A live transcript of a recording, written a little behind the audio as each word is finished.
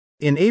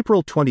In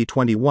April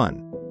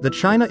 2021, the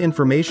China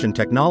Information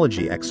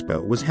Technology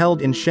Expo was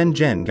held in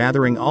Shenzhen,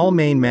 gathering all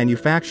main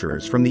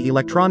manufacturers from the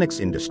electronics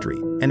industry,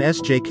 and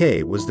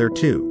SJK was there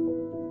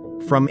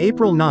too. From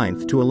April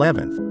 9th to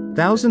 11th,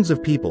 thousands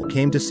of people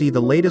came to see the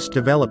latest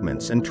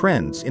developments and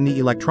trends in the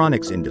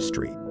electronics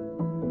industry.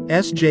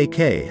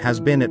 SJK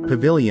has been at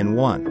Pavilion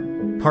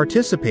 1,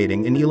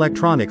 participating in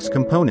electronics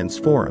components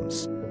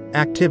forums,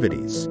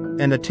 activities,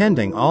 and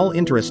attending all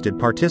interested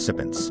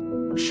participants,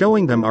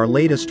 showing them our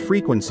latest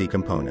frequency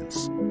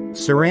components,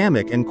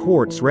 ceramic and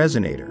quartz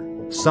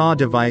resonator, SAW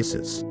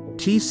devices,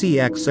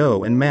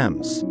 TCXO and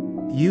MEMS,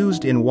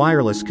 used in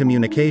wireless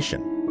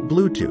communication,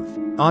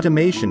 Bluetooth,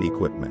 automation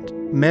equipment,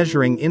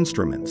 measuring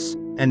instruments,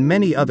 and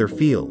many other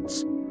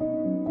fields.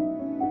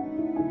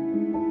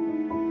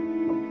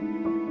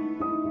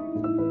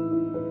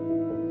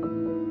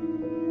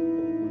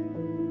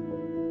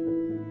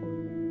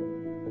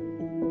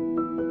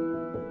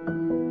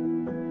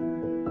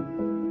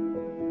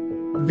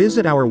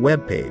 Visit our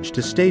webpage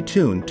to stay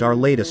tuned to our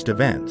latest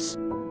events.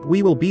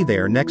 We will be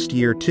there next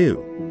year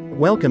too.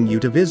 Welcome you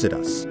to visit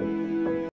us.